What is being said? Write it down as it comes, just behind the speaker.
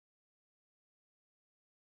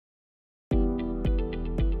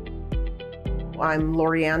I'm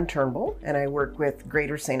Lorianne Turnbull, and I work with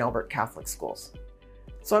Greater St. Albert Catholic Schools.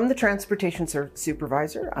 So I'm the transportation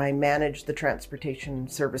supervisor. I manage the transportation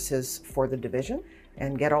services for the division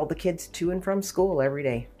and get all the kids to and from school every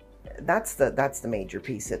day. That's the major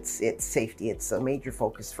piece. It's safety. It's a major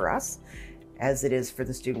focus for us, as it is for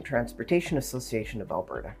the Student Transportation Association of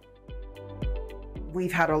Alberta.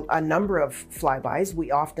 We've had a number of flybys.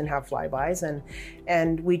 We often have flybys,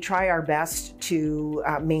 and we try our best to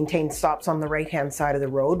maintain stops on the right-hand side of the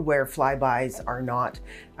road where flybys are not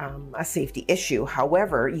a safety issue.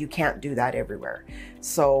 However, you can't do that everywhere.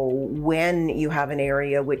 So when you have an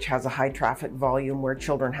area which has a high traffic volume where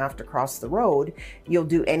children have to cross the road, you'll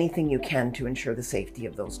do anything you can to ensure the safety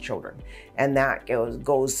of those children. And that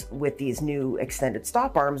goes with these new extended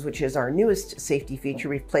stop arms, which is our newest safety feature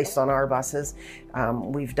we've placed on our buses.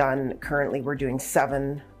 Currently we're doing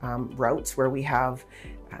 7 routes where we have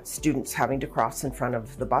students having to cross in front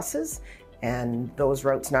of the buses. And those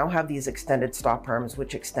routes now have these extended stop arms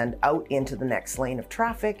which extend out into the next lane of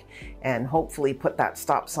traffic and hopefully put that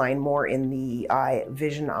stop sign more in the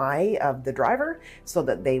vision eye of the driver so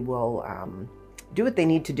that they will do what they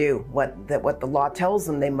need to do, what the law tells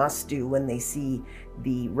them they must do when they see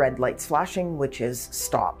the red lights flashing, which is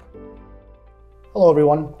stop. Hello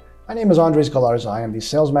everyone, my name is Andres Galarza. I am the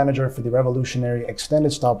sales manager for the revolutionary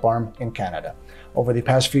extended stop arm in Canada. Over the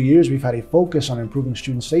past few years, we've had a focus on improving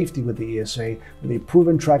student safety with the ESA with a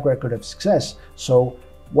proven track record of success. So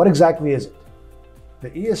what exactly is it?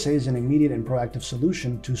 The ESA is an immediate and proactive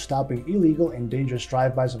solution to stopping illegal and dangerous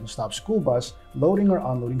drive-bys of a stop school bus loading or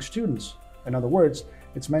unloading students. In other words,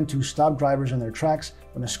 it's meant to stop drivers in their tracks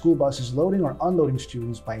when a school bus is loading or unloading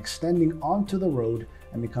students by extending onto the road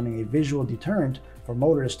and becoming a visual deterrent for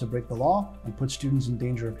motorists to break the law and put students in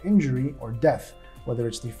danger of injury or death, whether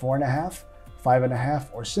it's the 4.5,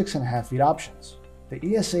 5.5, or 6.5 feet options.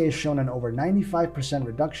 The ESA has shown an over 95%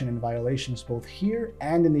 reduction in violations both here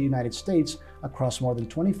and in the United States across more than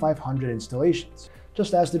 2,500 installations.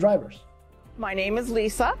 Just ask the drivers. My name is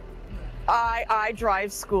Lisa. I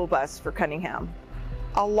drive school bus for Cunningham.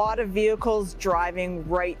 A lot of vehicles driving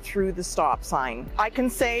right through the stop sign. I can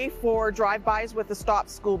say for drive-bys with a stop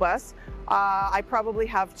school bus, I probably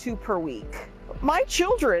have 2 per week. My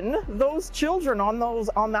children, those children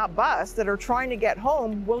on that bus that are trying to get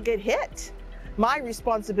home will get hit. My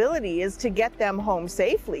responsibility is to get them home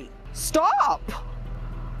safely. Stop!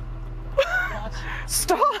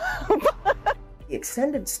 Stop! The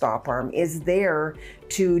extended stop arm is there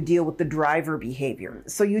to deal with the driver behavior.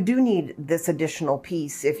 So you do need this additional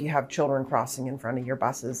piece if you have children crossing in front of your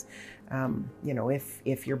buses,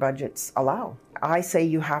 if your budgets allow. I say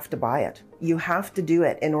you have to buy it. You have to do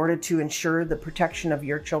it in order to ensure the protection of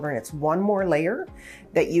your children. It's one more layer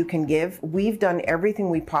that you can give. We've done everything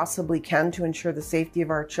we possibly can to ensure the safety of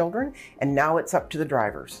our children, and now it's up to the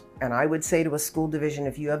drivers. And I would say to a school division,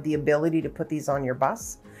 if you have the ability to put these on your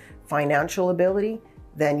bus, financial ability,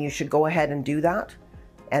 then you should go ahead and do that.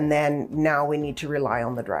 And then now we need to rely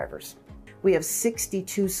on the drivers. We have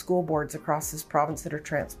 62 school boards across this province that are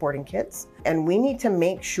transporting kids, and we need to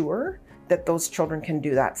make sure that those children can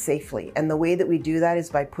do that safely. And the way that we do that is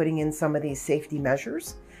by putting in some of these safety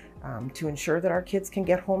measures to ensure that our kids can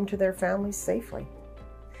get home to their families safely.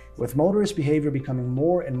 With motorist behavior becoming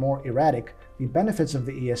more and more erratic, the benefits of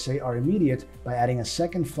the ESA are immediate by adding a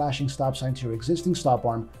second flashing stop sign to your existing stop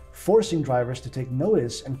arm, forcing drivers to take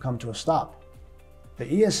notice and come to a stop.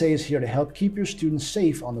 The ESA is here to help keep your students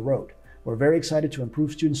safe on the road. We're very excited to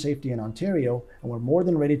improve student safety in Ontario, and we're more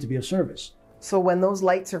than ready to be of service. So when those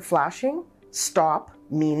lights are flashing, stop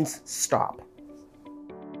means stop.